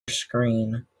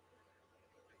screen,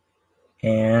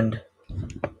 and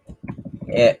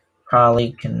it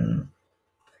probably can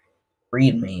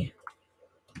read me.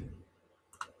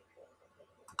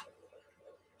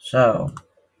 So,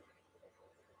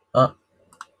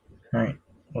 alright,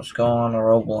 let's go on to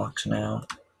Roblox now.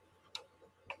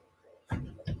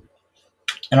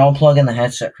 And I'll plug in the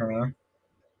headset from here.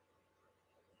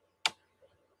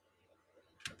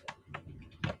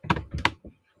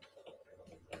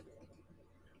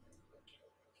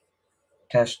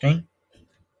 Testing.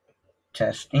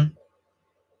 Testing.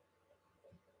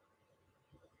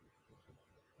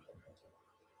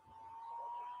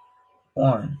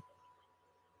 One,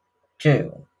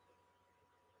 2,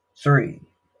 3,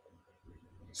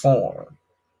 4,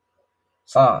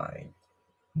 5,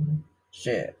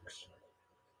 6,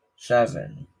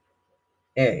 7,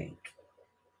 8,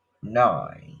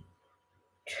 9,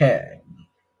 10.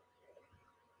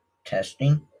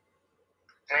 Testing.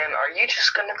 Man, are you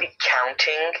just gonna be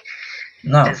counting?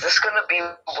 No. Is this gonna be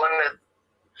one of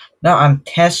No, I'm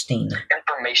testing.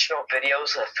 informational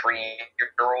videos a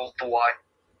 3-year-old watch?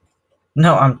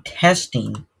 No, I'm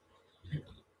testing.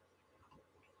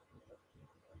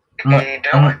 You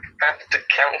don't have to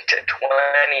count to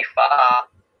 25.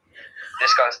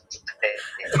 Just goes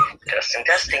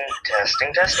testing.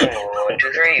 1,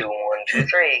 2, 3. 1, 2,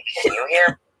 3. Can you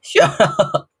hear? Shut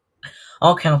up.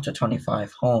 I'll count to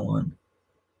 25. Hold on.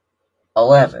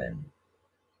 11,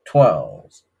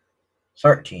 12,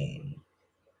 13,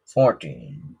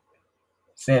 14,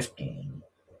 15,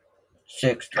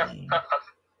 16,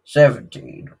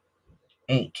 17,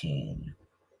 18,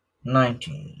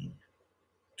 19,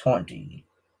 20,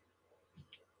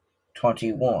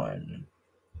 21,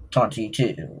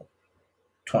 22,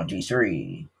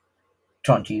 23,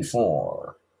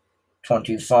 24,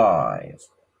 25,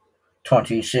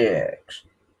 26,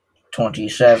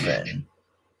 27,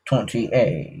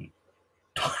 28,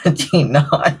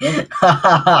 29.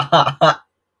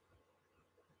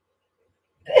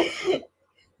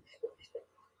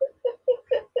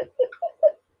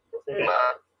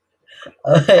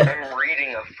 I'm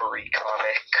reading a furry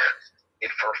comic.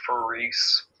 It's for furries.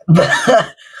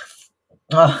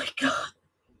 Oh my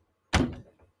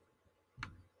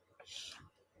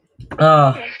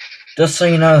god. Just so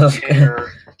you know,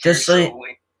 just so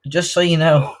you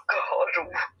know, oh god,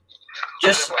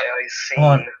 just what have my eyes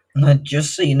seen?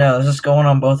 just so you know, this is going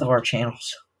on both of our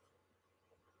channels.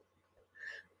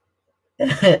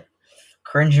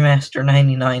 Cringemaster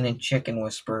 99 and Chicken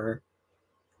Whisperer.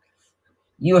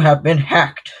 You have been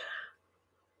hacked.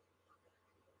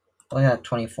 Look at that,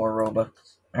 24 Robux.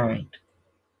 Alright.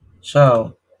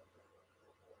 So.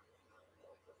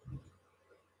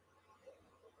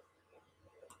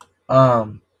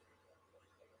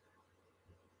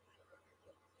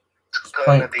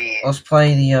 Let's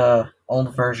play the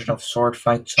old version of Sword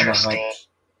Fights on the Heights.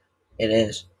 It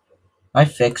is. I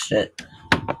fixed it.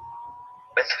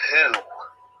 With who?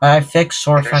 I fixed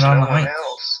Sword Fight on the Heights.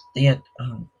 Else.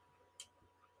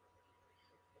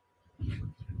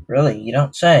 Really? You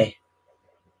don't say.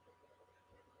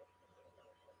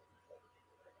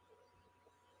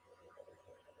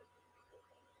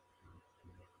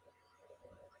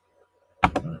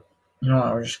 You know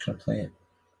what? We're just gonna play it.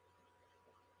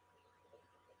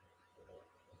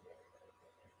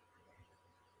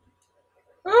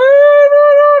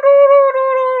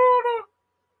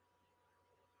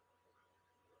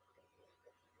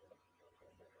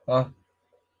 Well,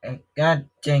 god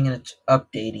dang it, it's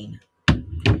updating.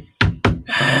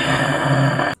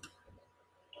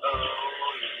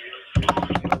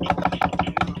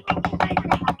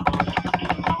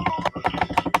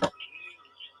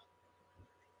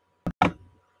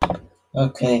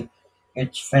 Okay,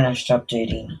 it's finished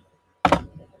updating.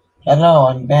 Hello,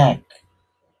 I'm back.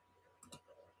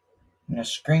 And the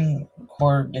screen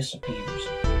recorder disappears.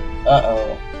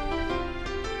 Uh-oh.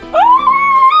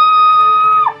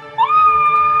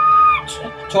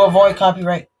 To avoid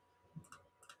copyright.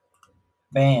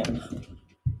 Bam.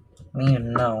 I don't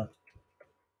even know.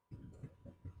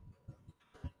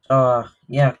 So,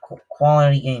 yeah,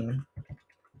 quality gaming.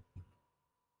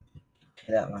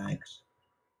 Okay, that lags.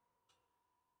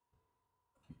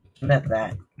 Met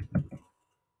that.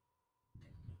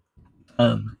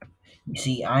 You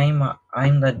see, I'm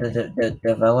the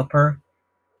developer,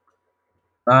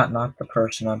 not the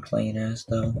person I'm playing as,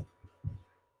 though.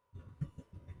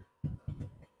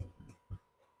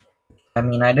 I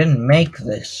mean, I didn't make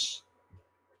this.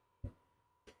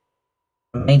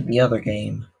 I made the other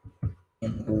game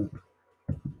in group.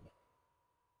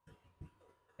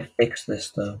 I fixed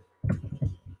this, though.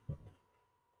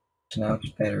 So now it's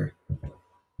better.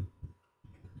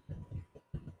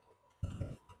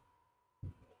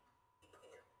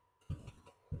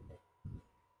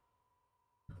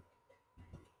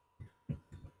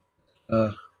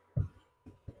 Uh,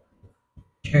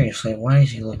 seriously, why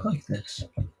does he look like this?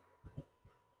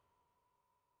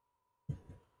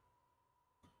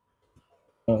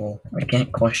 Oh, I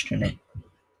can't question it.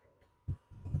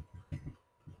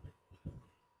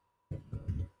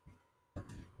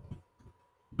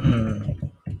 Hmm.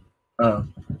 Oh,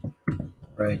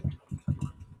 right.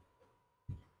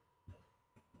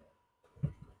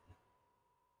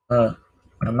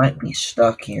 I might be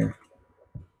stuck here.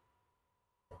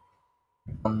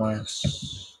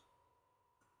 Unless...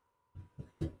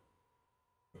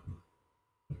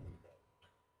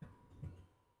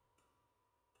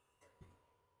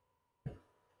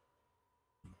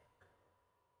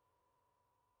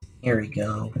 Here we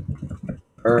go.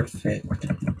 Perfect.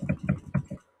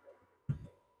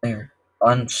 There.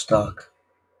 Unstuck.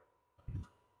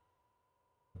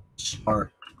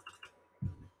 Smart.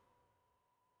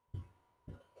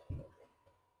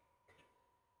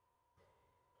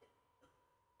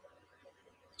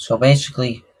 So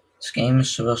basically, this game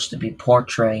is supposed to be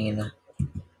portraying...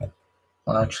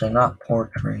 Well, actually, not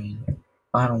portraying.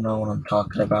 I don't know what I'm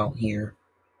talking about here.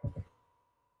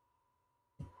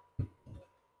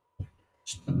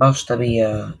 It's supposed to be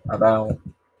about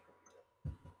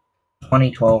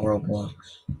 2012 Roblox,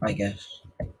 I guess.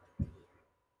 I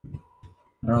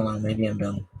don't know, maybe I'm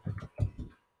dumb.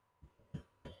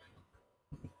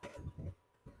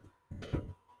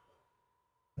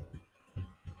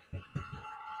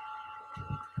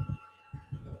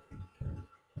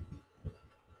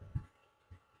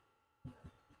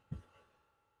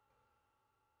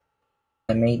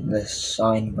 I made this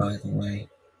sign, by the way.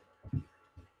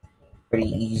 Pretty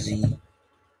easy.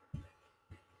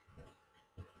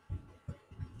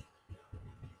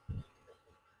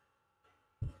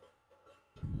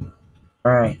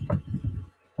 Alright,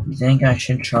 you think I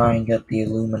should try and get the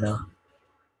Illumina?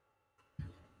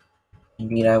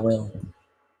 Indeed I will.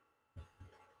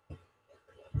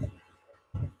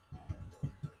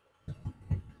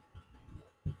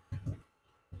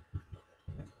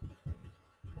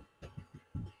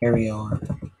 Here we are.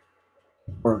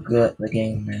 We're good at the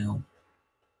game now.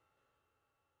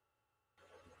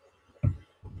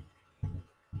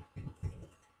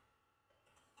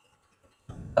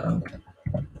 Uh-oh.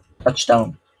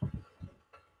 Touchdown.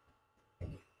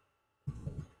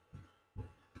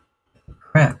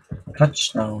 Crap.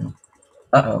 Touchdown.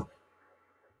 Uh-oh.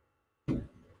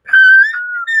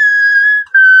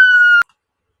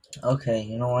 Okay,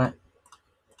 you know what?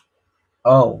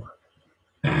 Oh.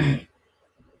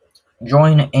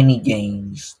 Join any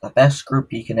games. The best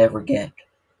group you can ever get.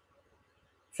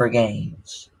 For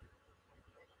games.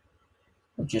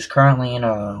 Which is currently in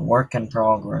a work in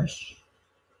progress.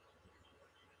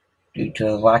 Due to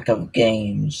the lack of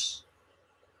games.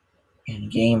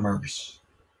 And gamers.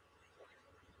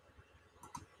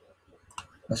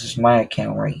 This is my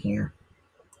account right here.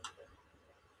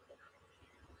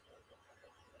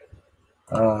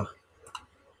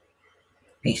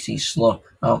 PC slow.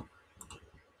 Oh.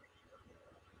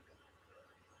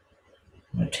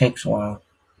 It takes a while.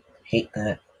 Hate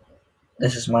that.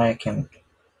 This is my account.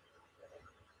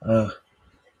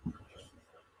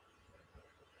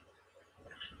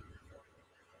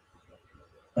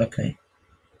 Okay.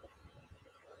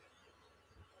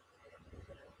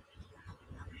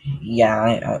 Yeah,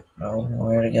 I know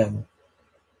where to go.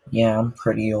 Yeah, I'm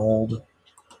pretty old.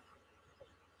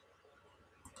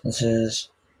 This is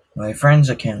my friend's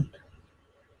account,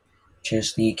 which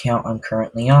is the account I'm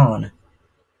currently on.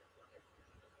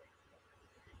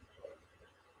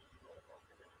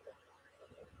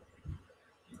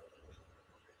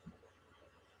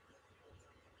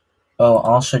 Oh,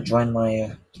 also join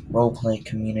my roleplay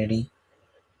community.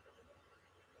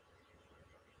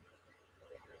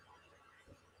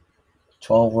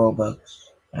 12 Robux.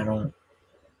 I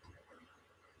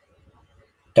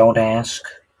don't ask.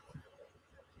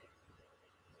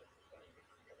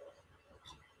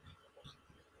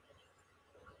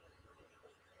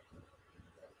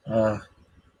 Uh,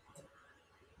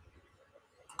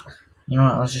 you know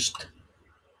what? Let's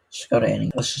go to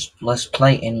any. Let's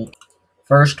play any.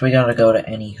 First, we gotta go to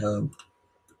any hub.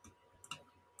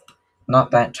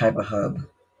 Not that type of hub,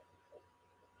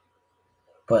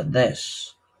 but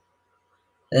this.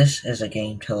 This is a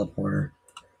game teleporter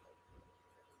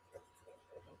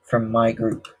from my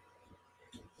group.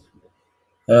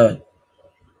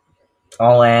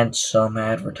 I'll add some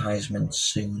advertisements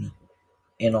soon.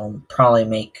 It'll probably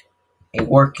make a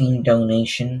working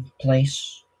donation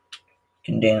place.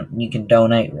 You can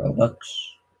donate Robux.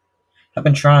 I've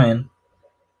been trying.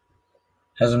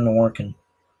 Hasn't been working.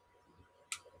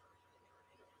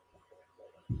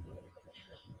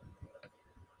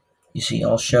 You see,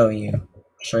 I'll show you.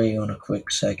 Show you in a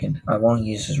quick second. I won't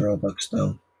use his Robux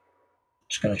though.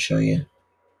 Just gonna show you.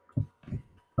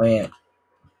 Oh yeah,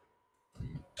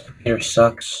 computer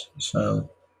sucks. So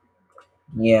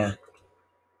yeah,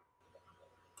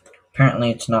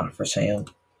 apparently it's not for sale.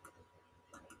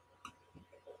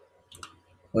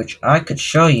 Which I could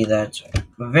show you that's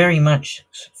very much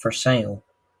for sale.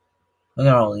 Look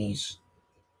at all these.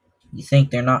 You think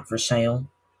they're not for sale?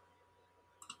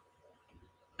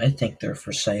 I think they're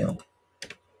for sale.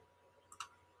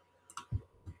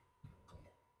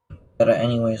 But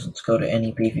anyways, let's go to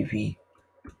any PvP.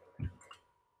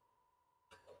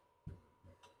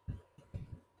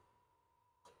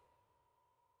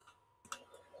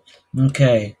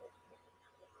 Okay.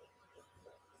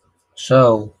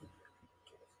 So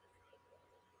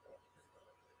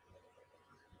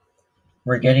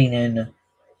we're getting in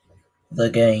the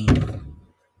game.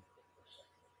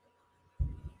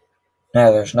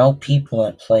 Now there's no people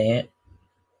that play it,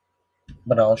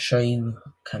 but I'll show you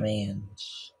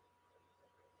commands.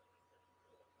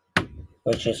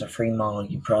 Which is a free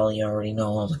mod. You probably already know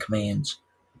all the commands.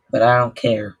 But I don't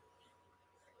care.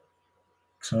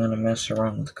 Because I'm gonna mess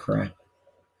around with crap.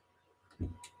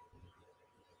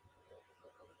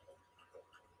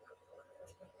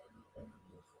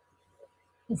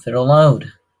 If it'll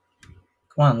load.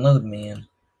 Come on, load, man.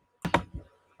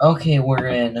 Okay, we're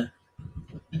in.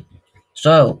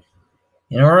 So,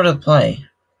 in order to play,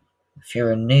 if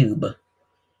you're a noob,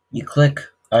 you click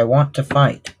I want to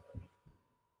fight.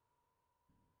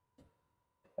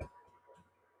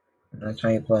 And that's how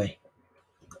you play.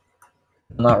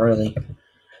 Not really.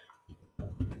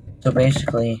 So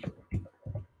basically,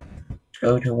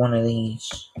 go to one of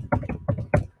these.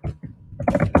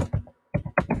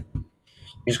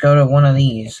 Just go to one of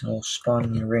these, it'll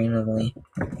spawn you randomly.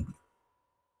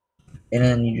 And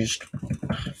then you just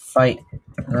fight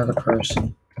another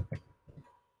person.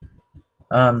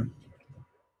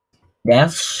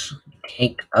 Deaths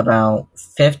take about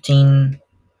 15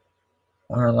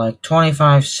 or like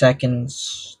 25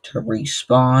 seconds to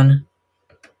respawn.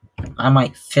 I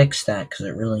might fix that because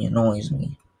it really annoys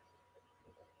me.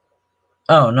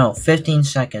 Oh no, 15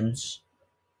 seconds.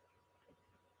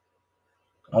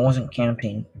 I wasn't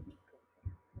camping.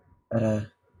 But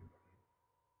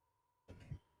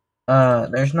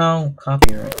there's no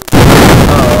copyright.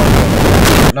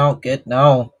 Oh, no,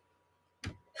 no.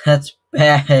 That's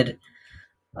bad.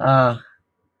 I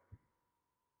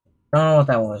don't know what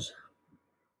that was.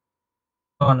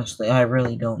 Honestly, I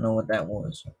really don't know what that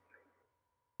was.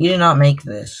 He did not make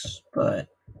this, but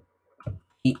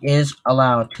he is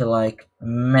allowed to, like,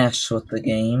 mess with the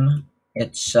game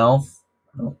itself.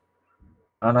 Oh,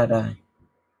 how'd I die?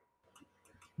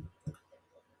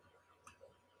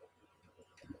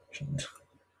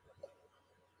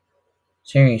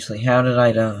 Seriously, how did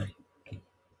I die?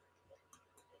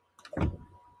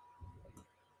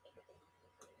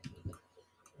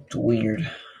 It's weird.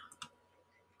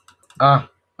 Oh,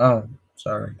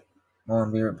 sorry. I want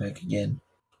to be right back again.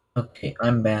 Okay,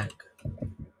 I'm back.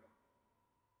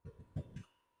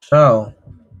 So,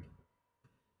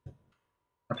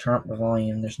 I'll turn up the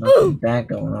volume. There's nothing bad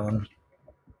going on.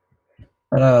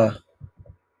 But, no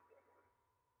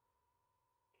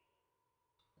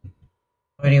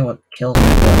idea what killed me.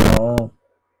 Oh.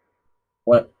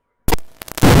 What?